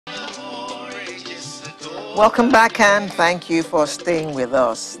Welcome back, and thank you for staying with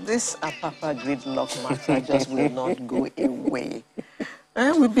us. This Apapa Gridlock matter just will not go away.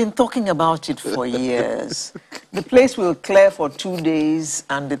 We've been talking about it for years. The place will clear for 2 days,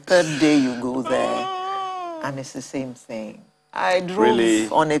 and the third day you go there, and it's the same thing. I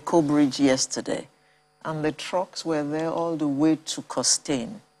drove on a co-bridge yesterday, and the trucks were there all the way to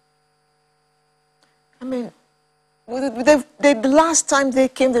Costain. I mean, the last time they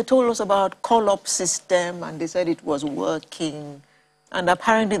came, they told us about call-up system, and they said it was working, and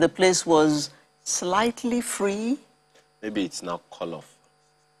apparently the place was slightly free. Maybe it's now call-off.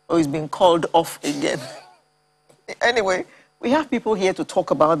 Oh, it's been called off again. Anyway, we have people here to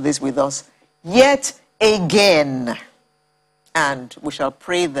talk about this with us yet again. And we shall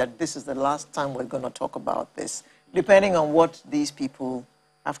pray that this is the last time we're going to talk about this, depending on what these people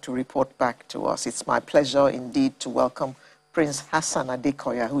have to report back to us. It's my pleasure indeed to welcome Prince Hassan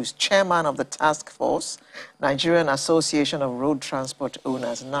Adekoya, who is chairman of the task force, Nigerian Association of Road Transport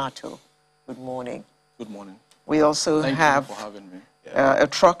Owners, NATO. Good morning. Good morning. We also have for having me. A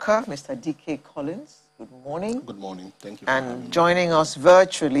trucker, Mr. D.K. Collins. Good morning. Good morning. Thank you for having me. And joining us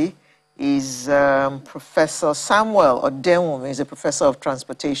virtually is Professor Samuel Odewumi. He's a professor of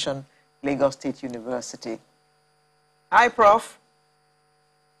transportation, Lagos State University. Hi, Prof.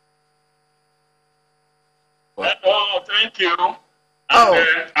 Oh, thank you.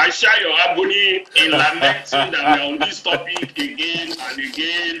 And, I share your agony in lamenting that we're on this topic again and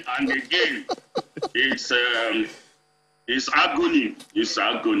again and again. It's agony. It's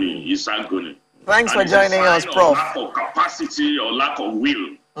agony. It's agony. Thanks for joining us, Prof. Lack of capacity or lack of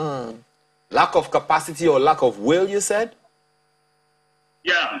will. Lack of capacity or lack of will, you said?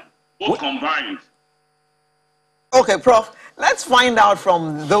 Yeah, both combined. Okay, Prof, let's find out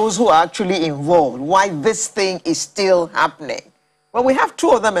from those who are actually involved why this thing is still happening. Well, we have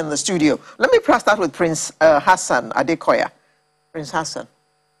two of them in the studio. Let me first start with Prince Hassan Adekoya. Prince Hassan,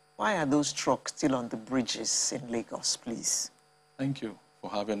 why are those trucks still on the bridges in Lagos, please? Thank you for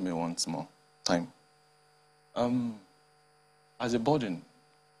having me once more time. As a body,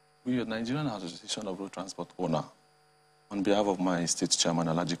 we are Nigerian Association of Road Transport Owner, on behalf of my state chairman,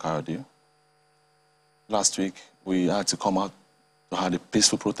 Alhaji Kayode. Last week, we had to come out to have a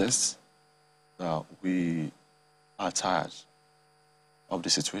peaceful protest. We are tired of the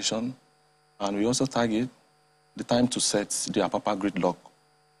situation, and we also target the time to set the Apapa Gridlock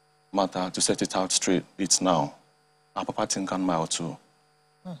matter, to set it out straight. It's now. Apapa Tinkan Mile 2.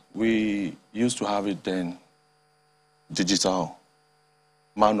 We used to have it then digital,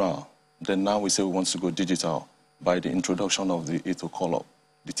 manual. Then now we say we want to go digital by the introduction of the ATO call-up,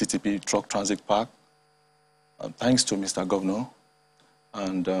 the TTP Truck Transit Park. Thanks to Mr. Governor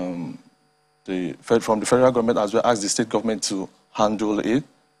and from the federal government as well as the state government to handle it,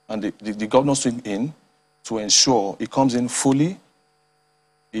 and the governor swing in to ensure it comes in fully.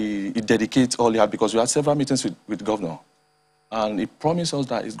 He dedicates all he had, because we had several meetings with the governor, and he promised us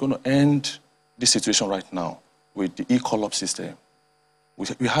that it's going to end this situation right now with the e-call-up system. We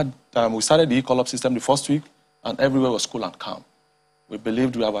started the e-call-up system the first week, and everywhere was cool and calm. We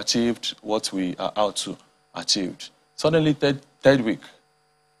believed we have achieved what we are out to achieve. Suddenly, third week,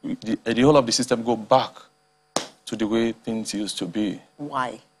 the whole of the system go back to the way things used to be.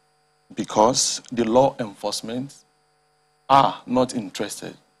 Why? Because the law enforcement are not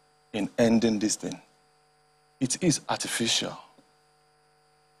interested in ending this thing. It is artificial.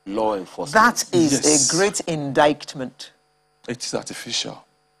 Law enforcement. That is a great indictment. It is artificial.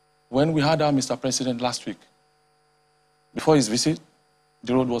 When we had our Mr. President last week, before his visit,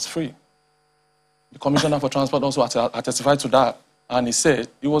 the road was free. The Commissioner for Transport also testified to that, and he said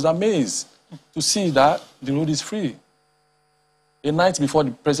he was amazed to see that the road is free. A night before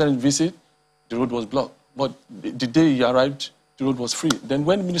the President's visit, the road was blocked. But the day he arrived, the road was free. Then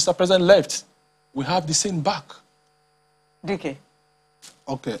when Minister President left, we have the same back. DK.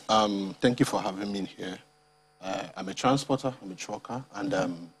 Okay, thank you for having me here. I'm a transporter, I'm a trucker, and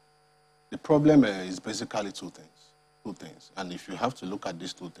the problem is basically two things. And if you have to look at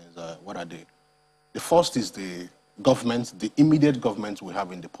these two things, what are they? The first is the government, the immediate government we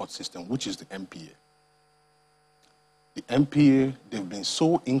have in the port system, which is the MPA. The MPA, they've been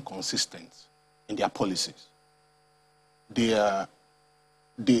so inconsistent in their policies. In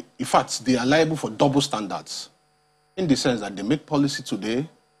fact, they are liable for double standards, in the sense that they make policy today,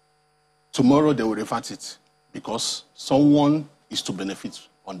 tomorrow they will revert it, because someone is to benefit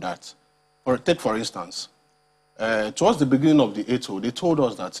on that. Take, for instance, towards the beginning of the ATO, they told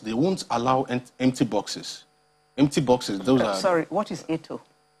us that they won't allow empty boxes. Empty boxes, those are... Sorry, what is ATO?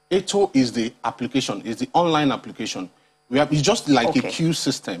 ATO is the application, is the online application. It's just like a queue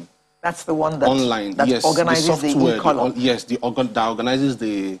system. That's the one that, online, that yes, organizes the software, the e-column. yes, that organizes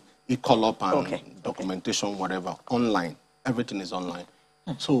the e-column and Okay. documentation, whatever, online. Everything is online.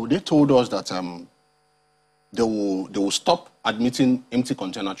 So they told us that they will stop admitting empty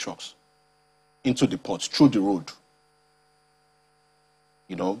container trucks into the ports through the road.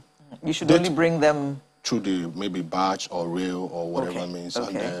 You know, You should only bring them through the maybe barge or rail or whatever means.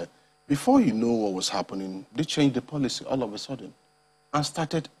 Okay. And before you know what was happening, they changed the policy all of a sudden and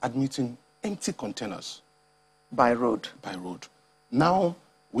started admitting empty containers by road. by road. Now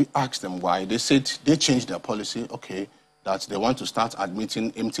we asked them why. They said they changed their policy. Okay, that they want to start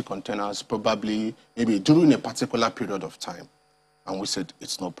admitting empty containers probably maybe during a particular period of time. And we said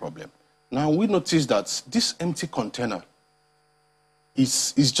it's no problem. Now we noticed that this empty container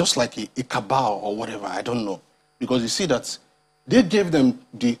is just like a cabal or whatever, I don't know. Because you see that they gave them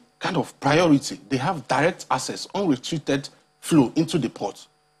the kind of priority. They have direct access, unrestricted flow into the port.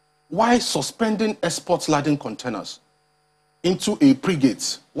 Why suspending export-laden containers into a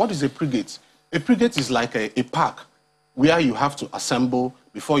pre-gate? What is a pre-gate? A pre-gate is like a park where you have to assemble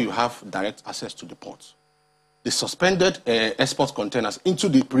before you have direct access to the port. They suspended export containers into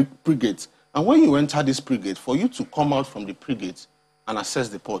the pre-gate. And when you enter this pre-gate, for you to come out from the pre-gate and access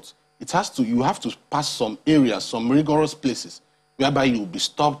the port, you have to pass some areas, some rigorous places, whereby you will be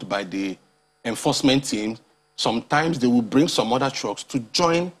stopped by the enforcement team. Sometimes they will bring some other trucks to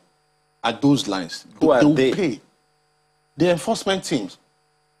join at those lines. Who are they will they? pay. The enforcement teams.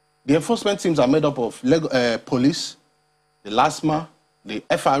 The enforcement teams are made up of police, the LASMA, the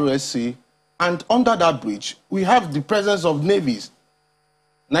FRSC, and under that bridge, we have the presence of navies,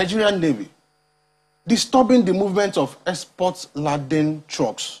 Nigerian Navy, disturbing the movement of export-laden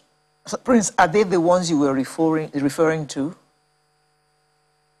trucks. So, Prince, are they the ones you were referring to?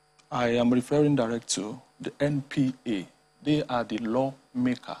 I am referring direct to the NPA. They are the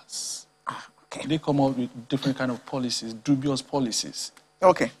lawmakers. Okay. They come out with different kind of policies, dubious policies.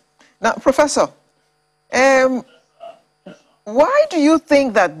 Okay. Now, Professor, why do you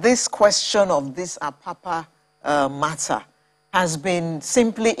think that this question of this Apapa matter has been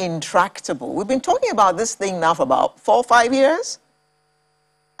simply intractable? We've been talking about this thing now for about 4 or 5 years,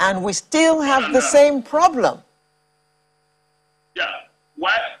 and we still have the same problem. Yeah.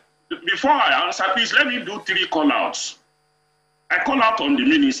 Well, before I answer, please let me do 3 call-outs. I call out on the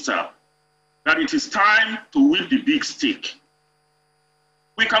minister that it is time to whip the big stick.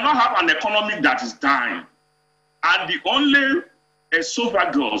 We cannot have an economy that is dying, and the only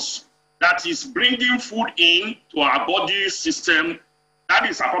esophagus that is bringing food in to our body system, that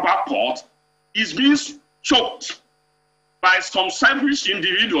is Apapa port, is being choked by some selfish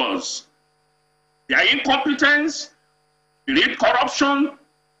individuals. Their incompetence, be it corruption,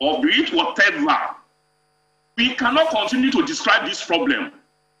 or be it whatever. We cannot continue to describe this problem.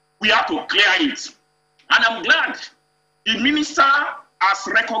 We have to clear it. And I'm glad the minister has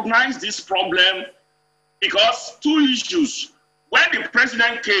recognized this problem, because 2 issues. When the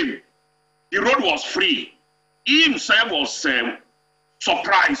president came, the road was free. He himself was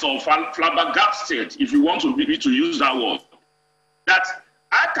surprised or flabbergasted, if you want to use that word, that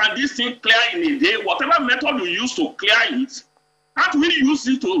how can this thing clear in a day? Whatever method you use to clear it, can't we use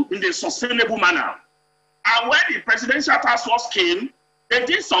it in a sustainable manner? And when the presidential task force came, they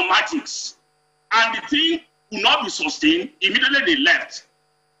did some magics, and the thing could not be sustained. Immediately they left.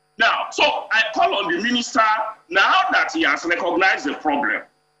 Now, so I call on the minister, now that he has recognized the problem,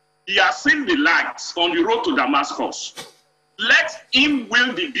 he has seen the lights on the road to Damascus. Let him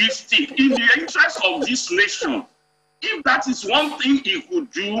wield the big stick in the interest of this nation. If that is one thing he could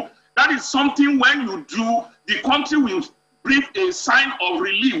do, that is something when you do, the country will breathe a sign of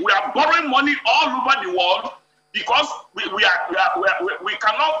relief. We are borrowing money all over the world because we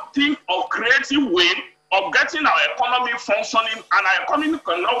cannot think of creative way of getting our economy functioning, and our economy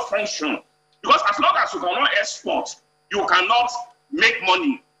cannot function. Because as long as you cannot export, you cannot make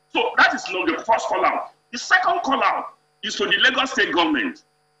money. So that is not the first call out. The second call out is to the Lagos State government.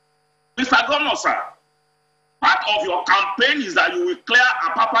 Mr. Governor, sir, part of your campaign is that you will clear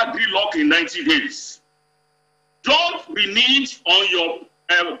Apapa Gridlock in 90 days. Don't renege on your,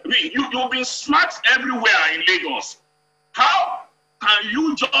 you've been smart everywhere in Lagos. How can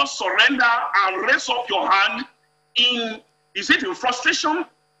you just surrender and raise up your hand is it in frustration?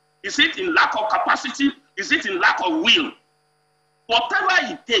 Is it in lack of capacity? Is it in lack of will?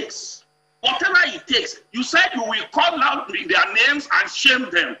 Whatever it takes, you said you will call out their names and shame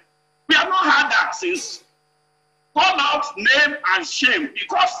them. We have not had that since. Call out name and shame,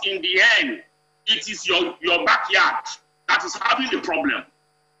 because in the end, it is your backyard that is having the problem.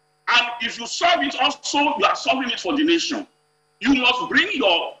 And if you solve it also, you are solving it for the nation. You must bring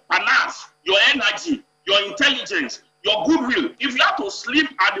your finance, your energy, your intelligence, your goodwill. If you have to sleep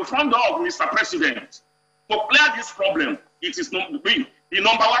at the front door of Mr. President to clear this problem, it is not the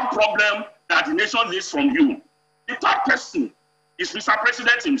number one problem that the nation needs from you. The third person is Mr.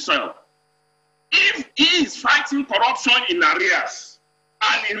 President himself. If he is fighting corruption in arrears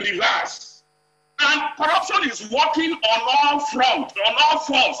and in reverse, and corruption is working on all fronts, on all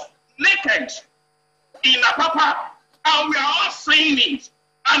fronts, naked in Apapa, and we are all seeing it,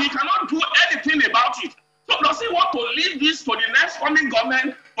 and he cannot do anything about it. So does he want to leave this to the next coming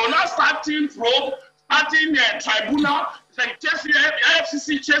government, to not starting probe, starting tribunal, chasing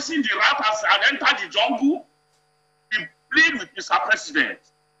FCC, chasing the rat and enter the jungle? We plead with Mr. President,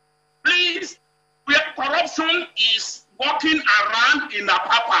 please, where corruption is walking around in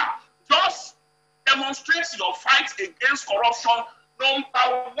Apapa, just demonstrate your fight against corruption,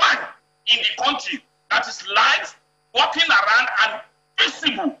 number one in the country, that is live, walking around and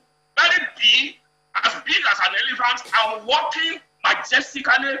visible, very big as an elephant, and walking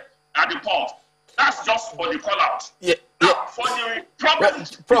majestically at the port. That's just for the call-out. Yeah. Now, for the problem...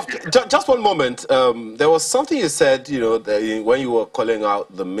 Prof, just one moment. There was something you said, you know, that when you were calling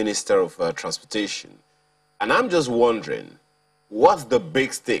out the Minister of Transportation. And I'm just wondering, what's the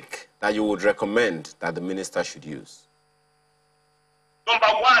big stick that you would recommend that the minister should use? Number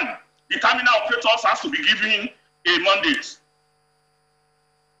one, the terminal operators has to be given a mandate.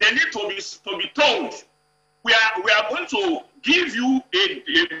 They need to be told, we are going to give you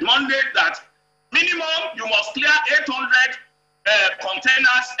a mandate that minimum you must clear 800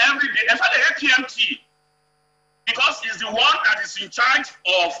 containers every day, especially APMT, because it's the one that is in charge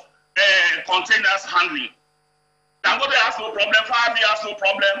of containers handling. Dangote has no problem, Fabi has no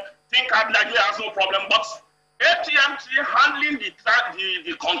problem, Think Abdullah has no problem, but APMT handling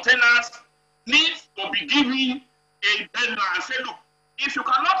the containers needs to be given a deadline and say, look, if you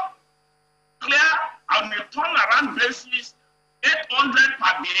cannot clear on a turnaround basis 800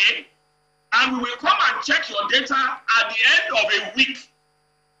 per day, and we will come and check your data at the end of a week.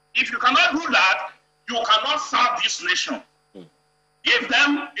 If you cannot do that, you cannot serve this nation. Give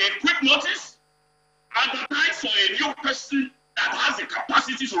them a quick notice, advertise for a new person that has the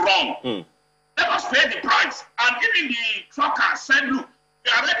capacity to run. Let us pay the price. And even the trucker said, look,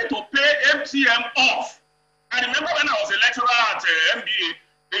 we are ready to pay MTM off. I remember when I was a lecturer at MBA,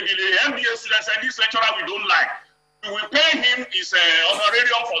 the MBA student said, this lecturer we don't like. We will pay him his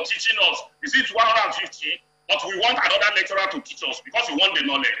honorarium for teaching us. Is it 150? But we want another lecturer to teach us because we want the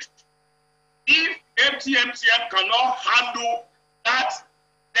knowledge. If MTM cannot handle that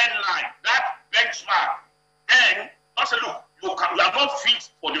deadline, that benchmark, then I say, look, you are not fit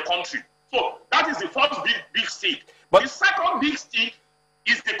for the country. So that is the first big stick. But the second big stick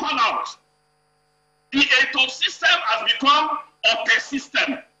is the call out. The ATO system has become a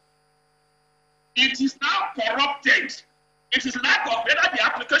system. It is now corrupted. It is lack of whether the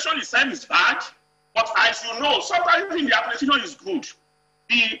application itself is bad, but as you know, sometimes even the application is good.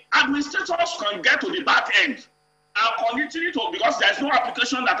 The administrators can get to the back end and continue to, because there is no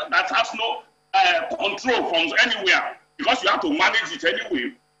application that has no control from anywhere, because you have to manage it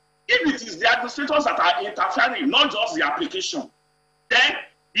anyway. If it is the administrators that are interfering, not just the application, then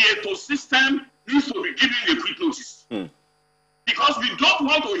the ATO system needs to be given a quick notice. Because we don't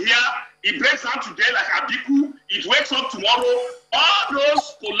want to hear it breaks down today like Abiku, it wakes up tomorrow, all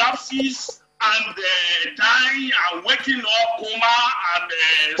those collapses and dying and waking up, coma and...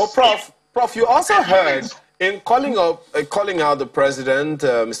 Well, Prof, you also heard in calling out the President,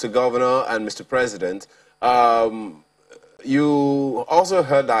 Mr. Governor and Mr. President, you also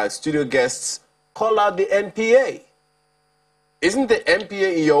heard that studio guests call out the NPA. Isn't the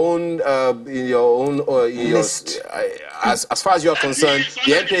NPA in your own list? As far as you're concerned,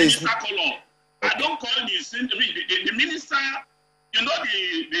 the NPA is... I don't call the minister, you know,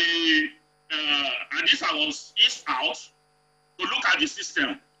 and this I was east out to look at the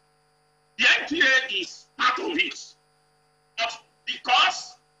system. The NPA is part of it. But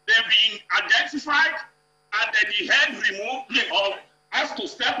because they've been identified and then the head removed or has to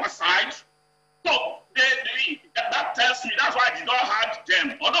step aside, so that tells me that's why I did not have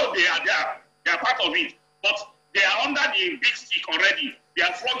them. Although they are there, they are part of it. But they are under the big stick already. They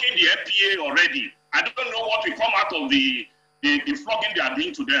are flogging the NPA already. I don't know what will come out of the flogging they are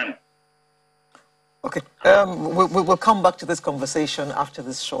doing to them. Okay, we'll come back to this conversation after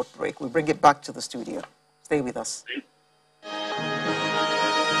this short break. We'll bring it back to the studio. Stay with us.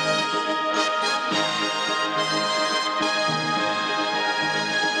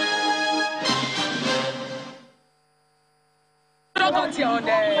 got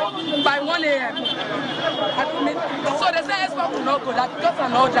here on by 1 a.m. So they said export could not go. That because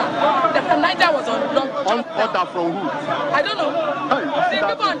an order. The Niger was on order from who? I don't know. The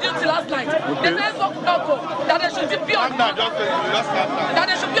people on duty last night. They said export could not go. That they should be on. That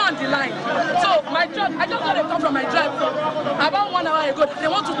they should be on the line. So my truck, I just got a call from my driver about 1 hour ago. They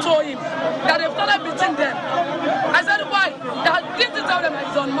want to tow him. That they've started beating them. I said why? That didn't tell them that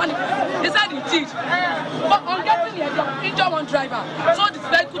he's on money. He said he did. But on getting here, they injured one driver. So this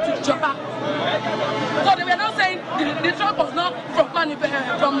vehicle to the chopper. So they were not saying the truck was not from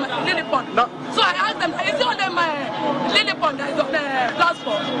Lillipon. No. So I asked them, is it on my Lillipon that is on the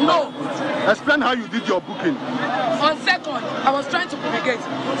transport? No. Explain how you did your booking. On second, I was trying to propagate.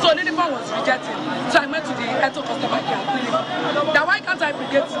 So Lillipon was rejecting. So I went to the Eto customer care. Now why can't I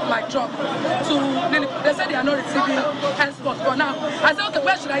propagate my truck to Lillipon? They said they are not receiving export for now. I said, okay,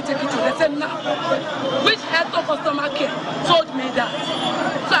 where should I take it to? They said, now. Which Eto customer care told me that?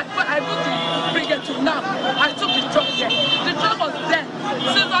 So I booked the brigade to now. I took the truck there. The truck was there.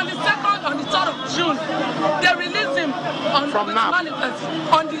 Since on the 3rd of June, they released him on manifest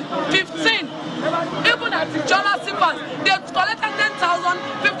on the 15th. Even at the Jola Sipas, they collected 10,000,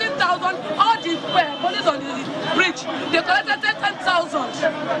 15,000, all the police on the bridge, they collected 10,000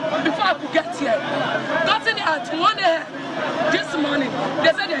 before I could get here. Gotten here at 1 a.m. this morning,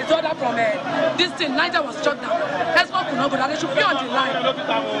 they said there is order from this thing, Niger was shut down. Export could not go down, they should be on the line.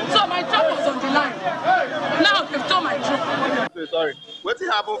 So my truck was on the line. Now they've told my truck. Okay, sorry. What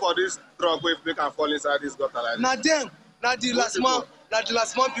happened for this truck if they can fall inside this gutter like this? Not them, not the last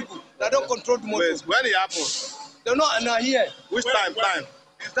man people. They don't control the motor. Wait, when it happened? They're not here. Which time?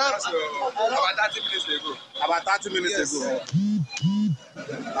 That's about 30 minutes ago. About 30 minutes ago.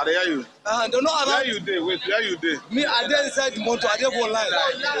 I hear you. They're not around. Where you did? Wait, where you did? Me, I did inside the motor. I did for line.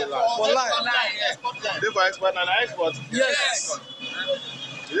 For line. Did for export and export? Yes.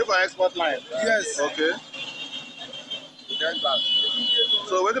 Did for export line? Yes. Okay.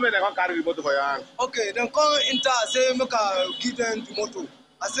 So when do they come carry the motor for your hand? Okay, then come enter, say make I give them the motor.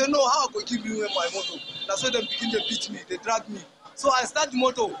 I say no, how I go give you my motor? That's why they begin to beat me, they drag me. So I start the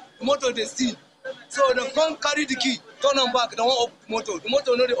motor they steal. So they come carry the key, turn them back, they want up the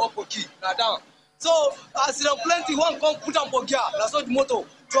motor no they up for key, now down. So I see them plenty, one come put them for gear, that's what the motor.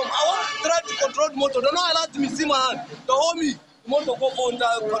 From I want to try to control the motor, they don't allow me see my hand, they hold me. The motor go for under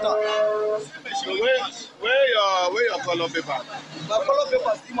quarter. So where your color paper? My color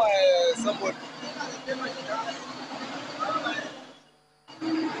paper see my somebody.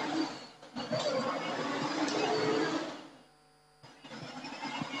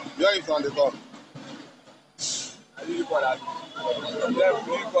 Where are you from the car? I really got that.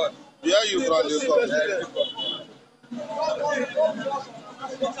 Where are you from the car?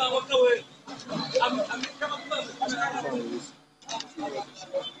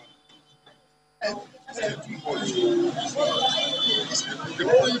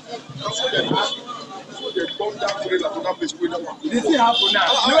 This thing happen now.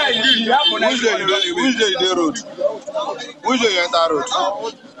 Which day you dey road? Which day you enter road?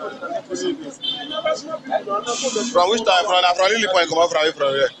 From which time? From Lillipon you come out from here?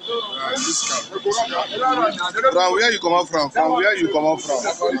 From where you come out from? From where you come out from?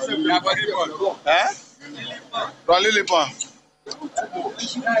 Eh? From Lillipon. The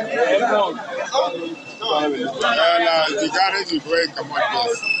garage is where you come out.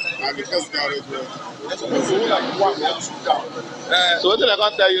 And the first garage. So what did I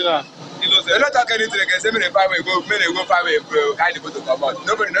come tell you now? They don't talk anything again. Say me they go 5 way carry the motor come out.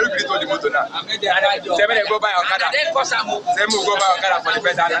 Nobody told the motor now. Say me they go buy Okada. Say me go buy Okada for the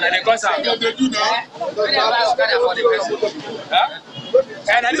person and they cost am. They do now. They buy Okada for the person.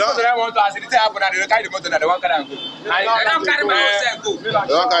 And this motor I want to ask, it happen and they carry the motor and they want carry go. I don't carry my motor go.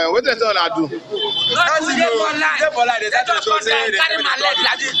 Okay, what they tell I do? They for line. They say they carry my leg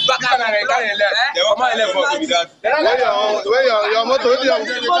like this. Back and they carry left. They want my leg for me that. Where your motor?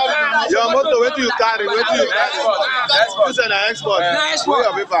 Your motor, what do you carry? What do you carry? This is an export. Where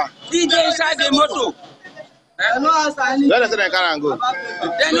your paper? DJ inside the motor. Let us say they carry and go.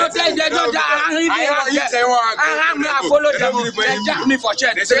 They no tell they don't I follow them. They jack me for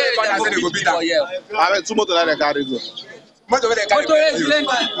check. They say they go beat am. I mean, 2 motor that they carry go. Motor where they carry plenty.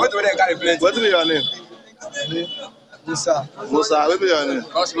 Motor where they carry plenty. What is your name? Musa. Musa, what is your name?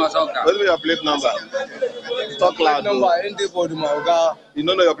 What is your plate number? Talk loud. Number anybody my you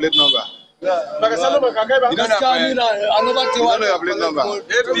don't know your plate number? Yeah. You don't know your plate number?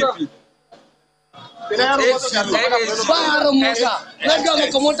 So where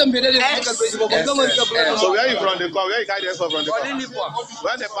are you from the car? Where you carry the export from the car?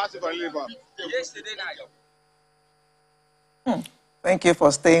 When they pass it from Lillipon? Yesterday night. Thank you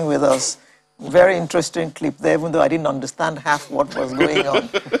for staying with us. Very interesting clip there, even though I didn't understand half what was going on.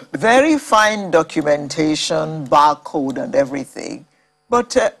 Very fine documentation, barcode and everything.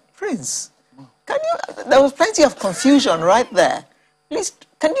 But, Prince, there was plenty of confusion right there. Please,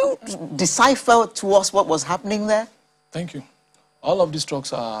 can you decipher to us what was happening there? Thank you. All of these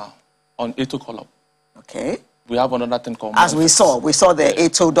trucks are on ATO column. Okay. We have another thing called As manifest. we saw the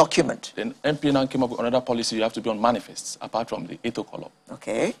ATO document. Then MPA now came up with another policy, you have to be on manifests, apart from the ATO column.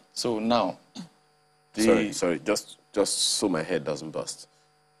 Okay. So now... Sorry, just so my head doesn't bust.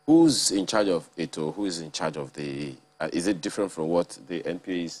 Who's in charge of ATO? Who is in charge of the... is it different from what the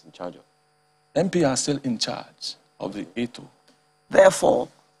NPA is in charge of? NPA are still in charge of the ATO. Therefore,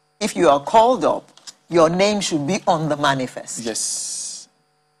 if you are called up, your name should be on the manifest. Yes.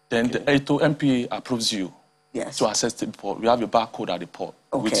 Then the ATO MPA approves you. Yes. To access the port. We have your barcode at the port.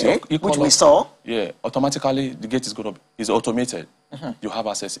 Okay. Which we saw. Yeah. Automatically, the gate is automated. You have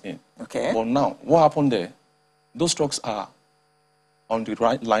access in. Okay. But now, what happened there? Those trucks are on the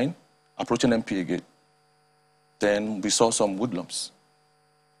right line, approaching MPA gate. Then we saw some woodlumps.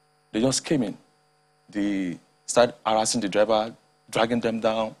 They just came in. They started harassing the driver, dragging them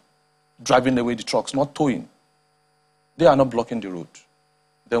down, driving away the trucks, not towing. They are not blocking the road.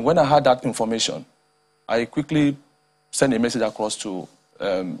 Then when I had that information, I quickly sent a message across to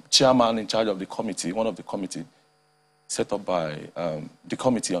chairman in charge of the committee, one of the committee set up by the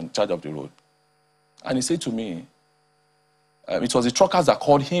committee in charge of the road. And he said to me, it was the truckers that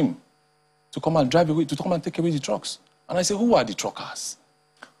called him to come and drive away, to come and take away the trucks. And I said, who are the truckers?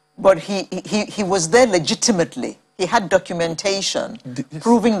 But he was there legitimately. He had documentation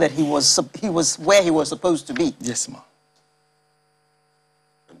proving that he was where he was supposed to be. Yes, ma'am.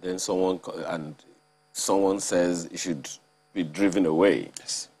 And then someone says it should be driven away.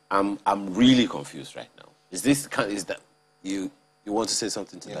 Yes. I'm really confused right now. Is that you want to say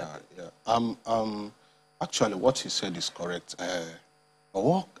something to that? Yeah. Actually, what he said is correct. But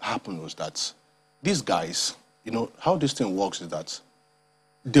what happened was that these guys, you know, how this thing works is that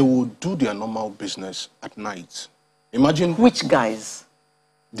they will do their normal business at night. Imagine... Which guys?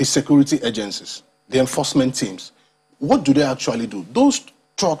 The security agencies, the enforcement teams. What do they actually do? Those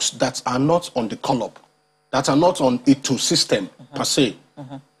trucks that are not on the call-up, that are not on a ATO system per se,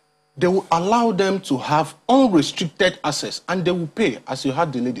 they will allow them to have unrestricted access, and they will pay, as you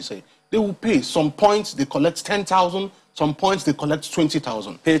heard the lady say, they will pay. Some points they collect 10,000, some points they collect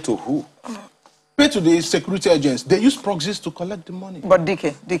 20,000. Pay to who? Pay to the security agents. They use proxies to collect the money. But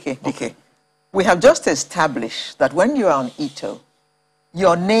DK, we have just established that when you are on ATO,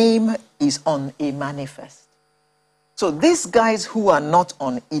 your name is on a manifest. So these guys who are not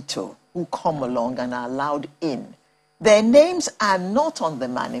on ATO, who come along and are allowed in, their names are not on the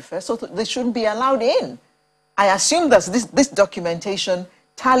manifest, so they shouldn't be allowed in. I assume that this documentation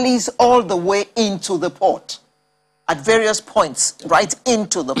tallies all the way into the port, at various points, right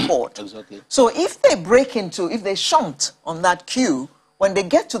into the port. Exactly. So if they shunt on that queue, when they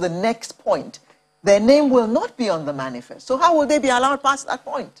get to the next point, their name will not be on the manifest. So how will they be allowed past that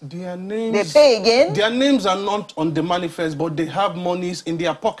point? Their names... They pay again? Their names are not on the manifest, but they have monies in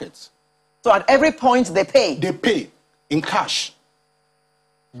their pockets. So at every point they pay? They pay in cash.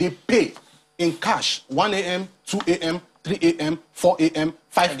 They pay in cash. 1 a.m., 2 a.m., 3 a.m., 4 a.m.,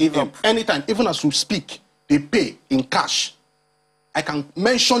 5 a.m. Anytime, even as we speak, they pay in cash. I can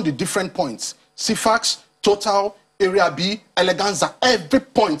mention the different points. CFAX, Total, Area B, Eleganza, every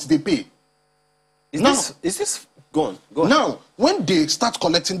point they pay. Go on. Now, when they start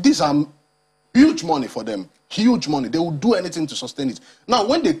collecting, these are huge money for them. Huge money. They will do anything to sustain it. Now,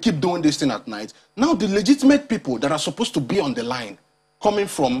 when they keep doing this thing at night, now the legitimate people that are supposed to be on the line, coming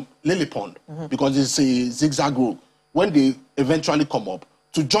from Lily Pond, because it's a zigzag road, when they eventually come up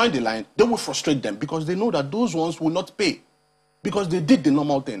to join the line, they will frustrate them because they know that those ones will not pay because they did the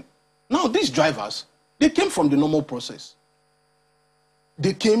normal thing. Now, these drivers, they came from the normal process.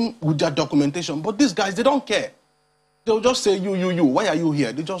 They came with their documentation, but these guys, they don't care. They'll just say, you, why are you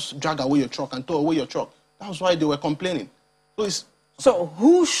here? They just drag away your truck and tow away your truck. That's why they were complaining. So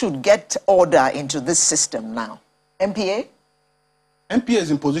who should get order into this system now? MPA? MPA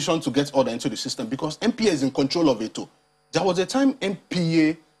is in position to get order into the system because MPA is in control of it too. There was a time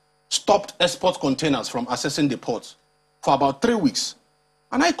MPA stopped export containers from accessing the port for about 3 weeks.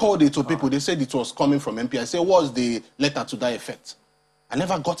 And I called it to people. They said it was coming from MPA. I said, what's the letter to that effect? I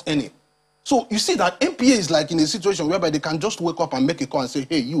never got any. So you see that MPA is like in a situation whereby they can just wake up and make a call and say,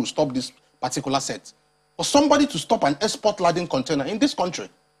 hey, you stop this particular set. For somebody to stop an export laden container in this country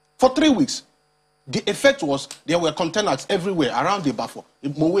for 3 weeks, The effect was there were containers everywhere around the Bafo,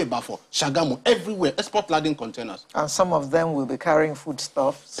 Mowe Bafo, Shagamu, everywhere, export laden containers. And some of them will be carrying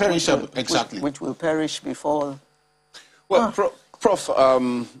foodstuffs. Perishable, exactly. Which will perish before. Well, Prof,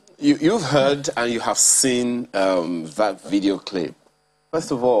 you've heard and you have seen that video clip.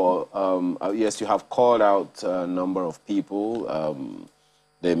 First of all, yes, you have called out a number of people,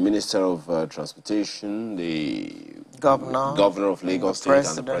 the Minister of Transportation, the Governor of Lagos State,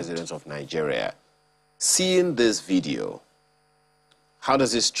 and the President of Nigeria. Seeing this video, how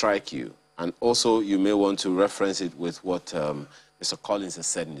does it strike you? And also, you may want to reference it with what Mr. Collins has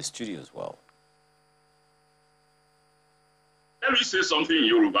said in the studio as well. Let me say something in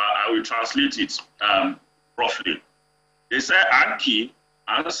Yoruba. I will translate it roughly. They say, Anki,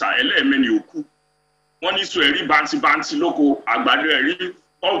 Ansa, Ele, Menyoku. One is to eri banti loco, Agbado eri,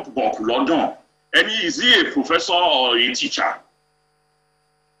 Boku London. Any is he a professor or a teacher?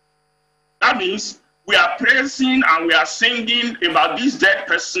 That means we are praising and we are singing about this dead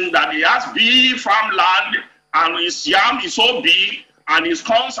person that he has big farmland and his yam is so big and his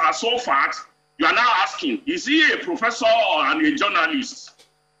corns are so fat. You are now asking, is he a professor or a journalist?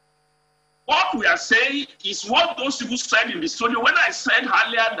 What we are saying is what those people said in the studio when I said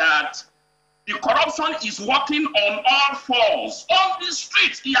earlier that the corruption is working on all fours. On the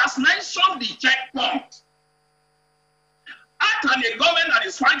streets, he has mentioned the checkpoint. How can a government that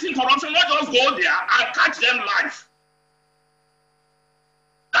is fighting corruption not just go there and catch them live?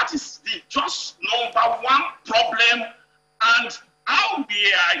 That is the just number one problem, and how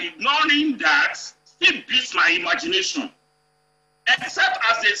we are ignoring that still beats my imagination. Except,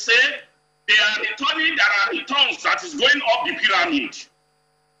 as they say, they are returning, there are returns that is going up the pyramid.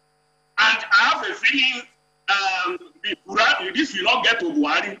 And I have a feeling this will not get to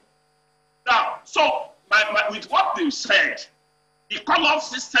Buhari. Now, so with what they've said, the call-off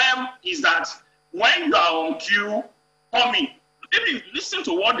system is that when you are on queue, coming, even listen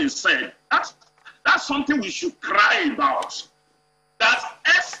to what they said. That's something we should cry about. That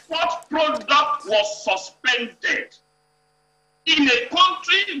export product was suspended in a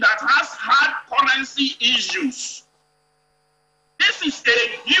country that has had currency issues. This is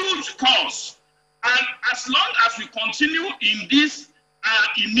a huge cause. And as long as we continue in this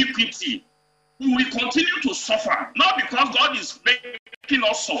iniquity, we will continue to suffer. Not because God is making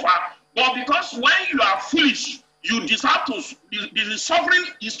us suffer, but because when you are foolish, you deserve to, the suffering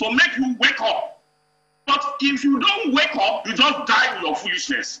is to make you wake up. But if you don't wake up, you just die with your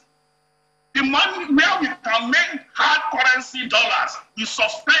foolishness. The money where we can make hard currency dollars, we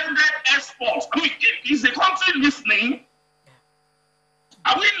suspended exports. I mean, is the country listening?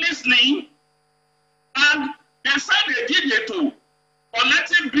 Are we listening? And they said they did it too,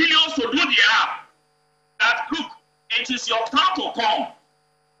 collecting billions to do the app. That look, it is your time to come.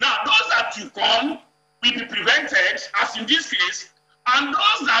 Now, those that you come will be prevented, as in this case, and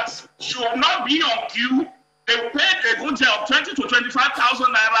those that should not be on queue, they will pay a good deal of 20 to 25,000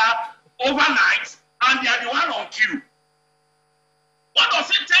 naira overnight, and they are the one on queue. What does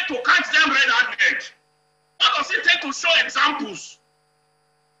it take to catch them red-handed? What does it take to show examples?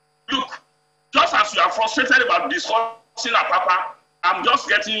 Look, just as you are frustrated about discussing Apapa, I'm just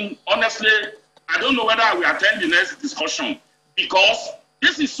getting, honestly, I don't know whether I will attend the next discussion, because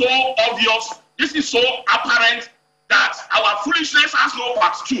this is so obvious, this is so apparent that our foolishness has no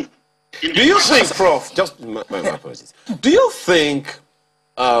part two. Do you think, Prof, just my apologies, do you think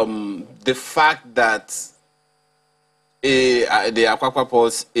the fact that the Apapa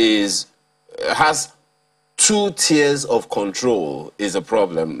Port has 2 tiers of control is a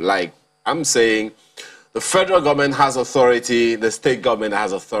problem? Like, I'm saying the federal government has authority, the state government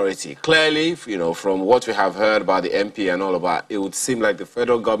has authority. Clearly, you know, from what we have heard about the MP and all of that, it would seem like the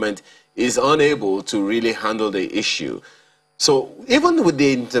federal government is unable to really handle the issue. So even with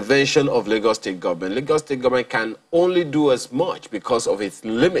the intervention of Lagos State government can only do as much because of its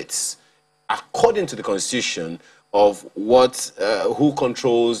limits, according to the Constitution, of what, who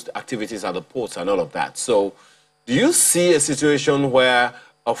controls activities at the ports and all of that. So do you see a situation where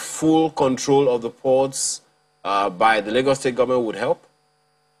a full control of the ports by the Lagos State government would help?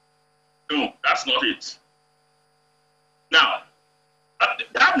 No, that's not it. Now,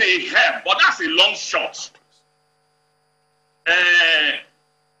 that may help, but that's a long shot.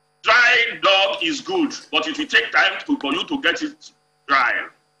 Dry dog is good, but it will take time for you to get it dry.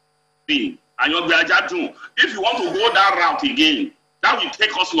 And if you want to go that route again, that will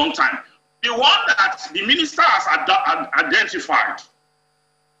take us a long time. The one that the minister has identified,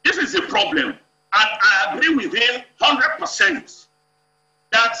 this is a problem. And I agree with him 100%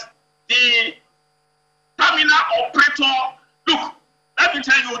 that the terminal operator, look, let me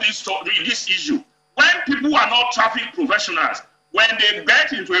tell you this issue. when people are not traffic professionals, when they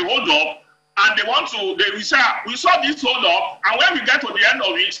get into a hold-up and they want to, they will say, we saw this hold-up, and when we get to the end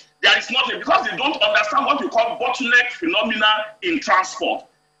of it, there is nothing, because they don't understand what we call bottleneck phenomena in transport.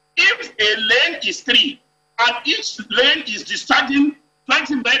 If a lane is 3 and each lane is discharging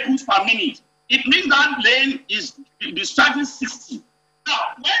 20 vehicles per minute, it means that lane is discharging 60. Now,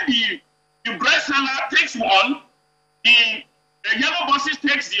 when the bread seller takes one, the yellow buses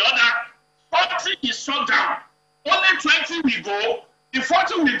takes the other, 40 is shut down. Only 20 will go, the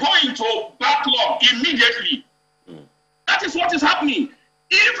 40 will go into backlog immediately. That is what is happening.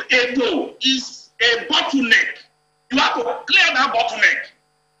 If a toll is a bottleneck, you have to clear that bottleneck.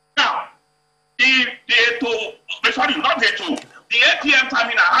 Now, the ATM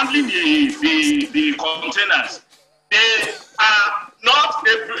terminal handling the containers, they are not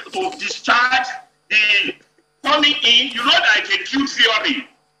able to discharge the coming in. You know, like a queue theory.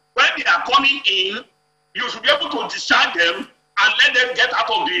 When they are coming in, you should be able to discharge them and let them get out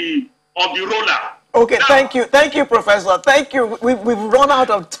of the roller. Okay, now, thank you, Professor. Thank you. We've run out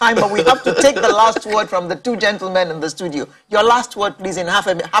of time, but we have to take the last word from the two gentlemen in the studio. Your last word, please, in half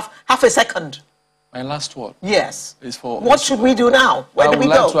a second. My last word? Yes. Is for what should we do now? Where do we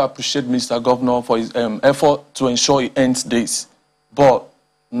go? I would like to appreciate Mr. Governor for his effort to ensure he ends this. But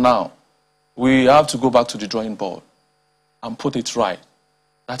now, we have to go back to the drawing board and put it right.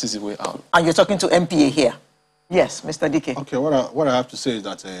 That is the way out. And you're talking to MPA here? Yes, Mr. Dike. Okay, what I have to say is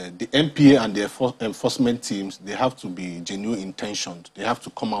that the MPA and the enforcement teams, they have to be genuine intentioned. They have to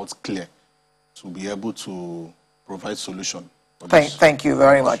come out clear to be able to provide solution. Thank you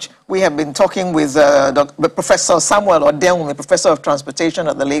very much. We have been talking with Professor Samuel Odenwumi, Professor of Transportation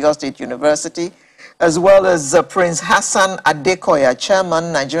at the Lagos State University, as well as Prince Hassan Adekoya,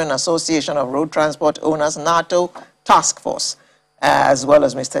 Chairman, Nigerian Association of Road Transport Owners, NATO Task Force, as well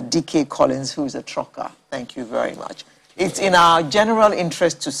as Mr. D.K. Collins, who is a trucker. Thank you very much. It's in our general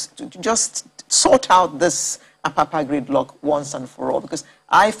interest to just sort out this Apapa gridlock once and for all, because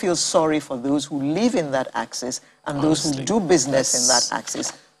I feel sorry for those who live in that axis and those who do business in that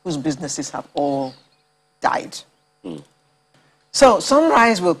axis, whose businesses have all died. So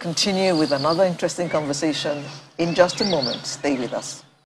Sunrise will continue with another interesting conversation in just a moment. Stay with us.